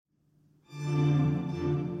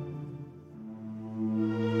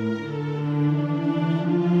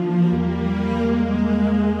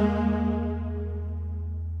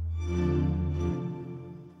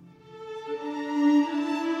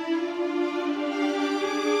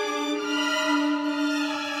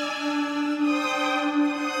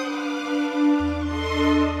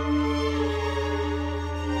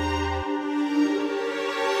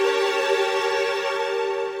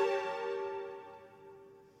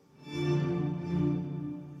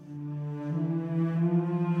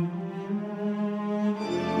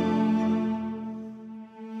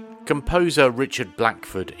Composer Richard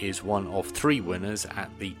Blackford is one of 3 winners at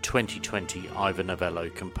the 2020 Ivor Novello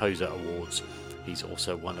Composer Awards. He's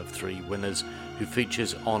also one of 3 winners who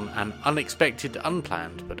features on an unexpected,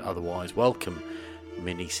 unplanned, but otherwise welcome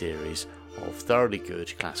mini-series of thoroughly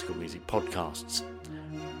good classical music podcasts,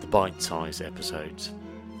 the Bite-Size episodes.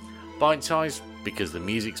 Bite-size because the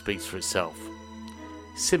music speaks for itself.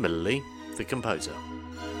 Similarly, the composer.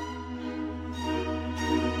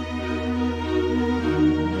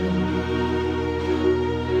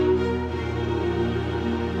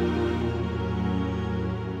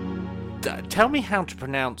 Tell me how to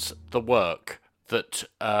pronounce the work that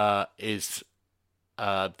is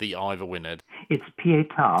the Ivor winner. It's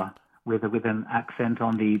Pietà with an accent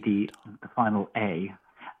on the final A.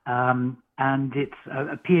 And it's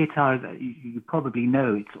Pietà, you probably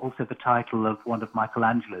know, it's also the title of one of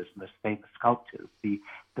Michelangelo's most famous sculptures, the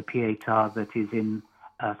Pietà that is in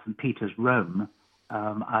St. Peter's, Rome.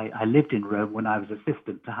 I lived in Rome when I was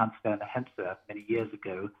assistant to Hans Werner Henze many years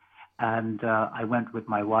ago. And I went with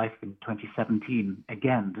my wife in 2017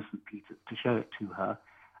 again to St. Peter's to show it to her.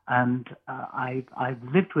 And I've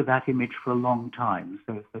lived with that image for a long time.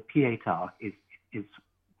 So the Pietà is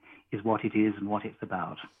what it is and what it's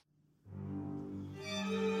about.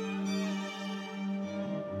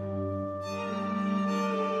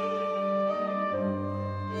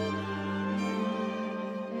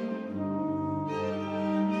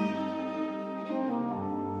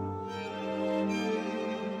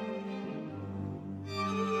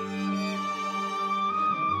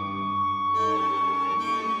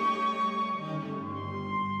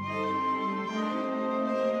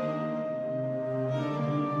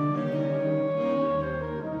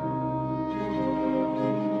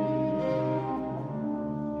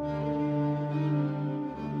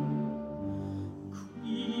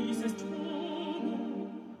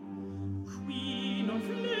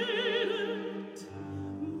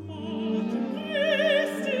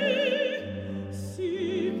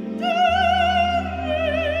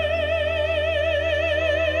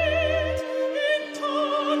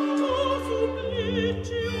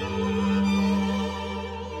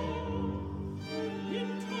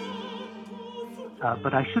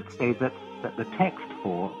 But I should say that the text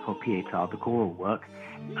for Pietà, the choral work,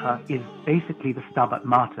 is basically the Stabat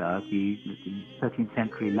Mater, the 13th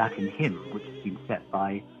century Latin hymn, which has been set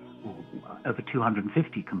by over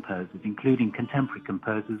 250 composers, including contemporary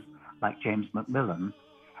composers like James Macmillan.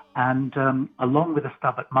 And along with the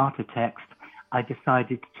Stabat Mater text, I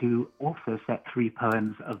decided to also set 3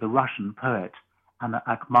 poems of the Russian poet Anna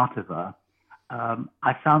Akhmatova.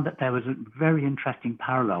 I found that there was a very interesting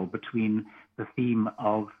parallel between the theme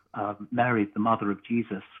of Mary, the mother of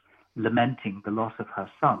Jesus, lamenting the loss of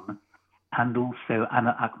her son, and also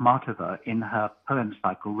Anna Akhmatova in her poem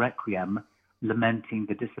cycle Requiem, lamenting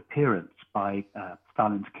the disappearance by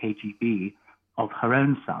Stalin's KGB of her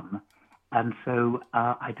own son. And so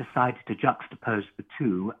I decided to juxtapose the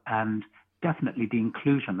two, and definitely the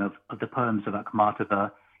inclusion of the poems of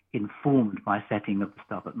Akhmatova informed my setting of the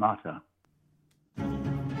Stabat Mater.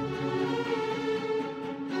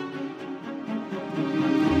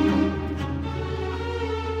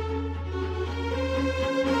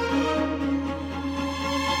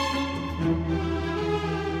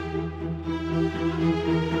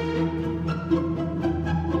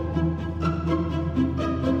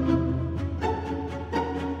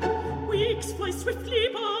 Weeks fly swiftly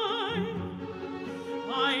by.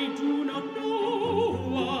 I do not know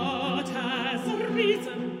what has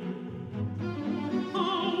arisen.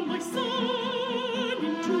 How my son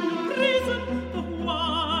into prison the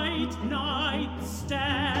white night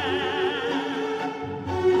stands.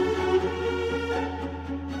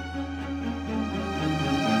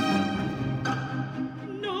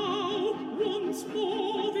 Now once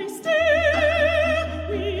more they stare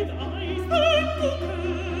with eyes that go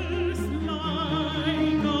curse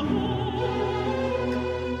like a hawk.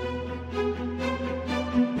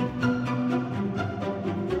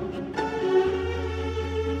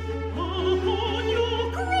 Upon your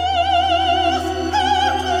cross,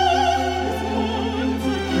 once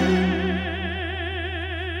again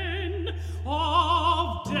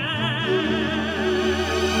of death.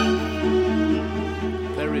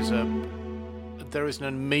 There is an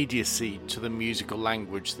immediacy to the musical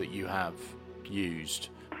language that you have used.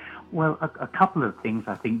 Well, a couple of things,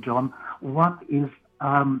 I think, John. One is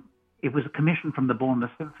it was a commission from the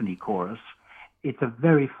Bournemouth Symphony Chorus. It's a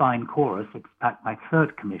very fine chorus. It's in fact my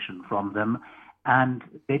 3rd commission from them. And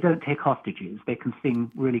they don't take hostages. They can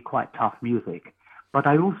sing really quite tough music. But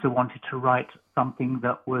I also wanted to write something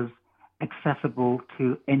that was accessible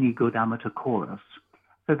to any good amateur chorus.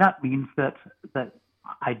 So that means that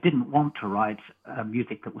I didn't want to write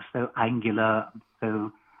music that was so angular,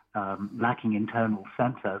 so lacking in tonal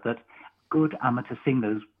center, that good amateur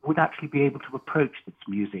singers would actually be able to approach this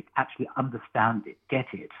music, actually understand it, get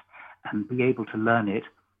it, and be able to learn it.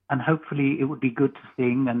 And hopefully it would be good to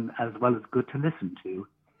sing and as well as good to listen to.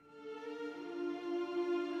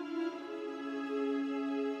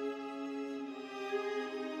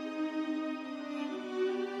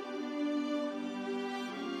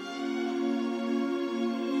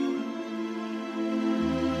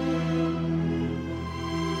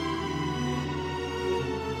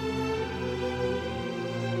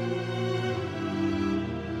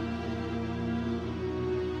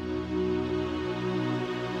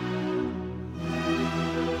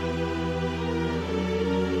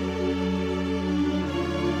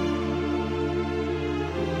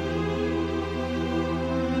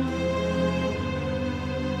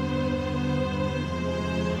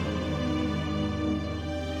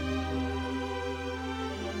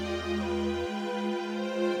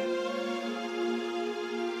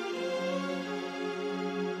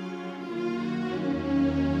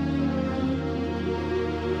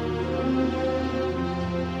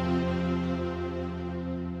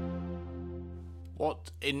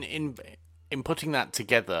 What in putting that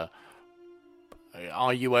together,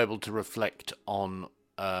 are you able to reflect on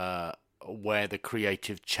where the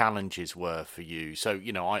creative challenges were for you? So,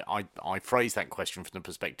 I phrase that question from the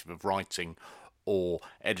perspective of writing or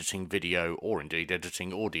editing video or indeed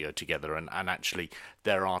editing audio together, and actually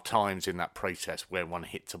there are times in that process where one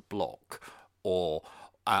hits a block, or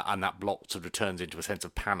and that block sort of turns into a sense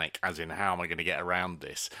of panic, as in, how am I going to get around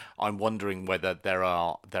this? I'm wondering whether there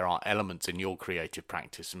are elements in your creative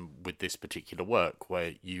practice and with this particular work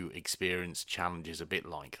where you experience challenges a bit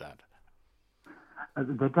like that.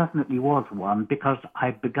 There definitely was one, because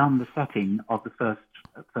I'd begun the setting of the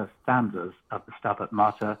first stanzas of the Stabat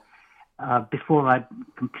Mater before I'd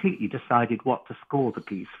completely decided what to score the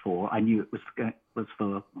piece for. I knew it was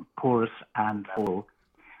for chorus and choral.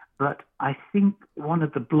 But I think one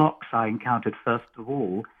of the blocks I encountered first of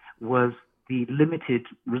all was the limited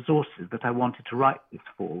resources that I wanted to write this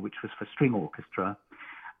for, which was for string orchestra.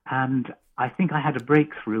 And I think I had a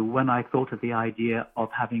breakthrough when I thought of the idea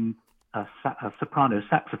of having a soprano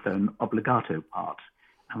saxophone obbligato part.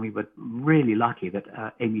 And we were really lucky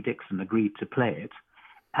that Amy Dixon agreed to play it.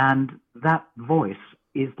 And that voice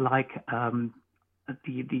is like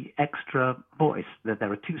the extra voice, that there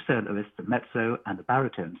are two soloists, a mezzo and a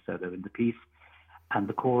baritone solo in the piece, and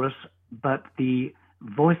the chorus, but the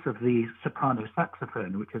voice of the soprano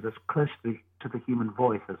saxophone, which is as close to the human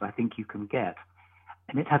voice as I think you can get,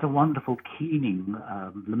 and it has a wonderful keening,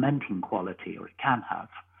 lamenting quality, or it can have,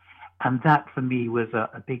 and that for me was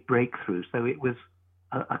a big breakthrough. So it was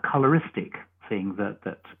a coloristic thing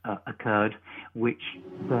that occurred, which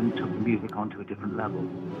then took the music onto a different level.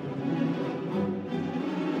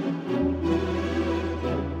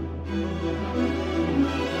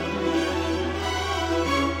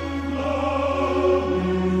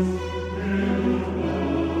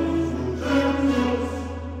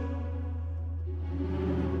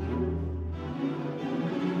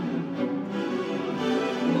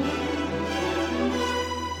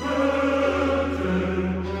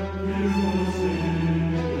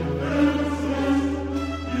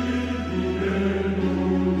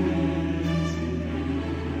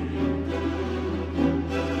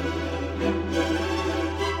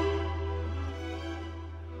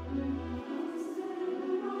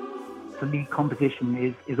 For me,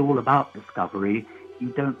 composition is all about discovery. You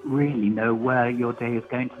don't really know where your day is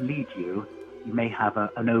going to lead you. You may have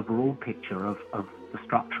an overall picture of the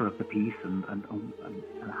structure of the piece and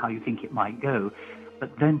how you think it might go,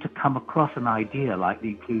 but then to come across an idea like the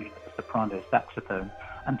inclusion of the soprano saxophone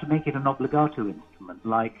and to make it an obbligato instrument,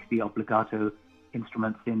 like the obbligato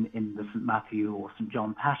instruments in the St. Matthew or St.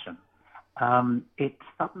 John Passion, it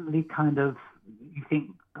suddenly kind of, you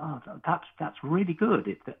think, God, that's really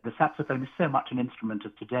good. The saxophone is so much an instrument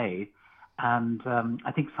of today, and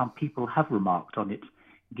I think some people have remarked on it,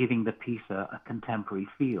 giving the piece a contemporary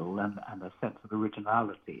feel and a sense of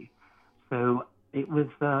originality. So it was,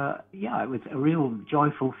 it was a real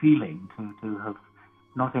joyful feeling to have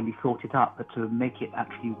not only thought it up, but to make it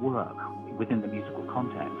actually work within the musical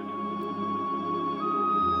context.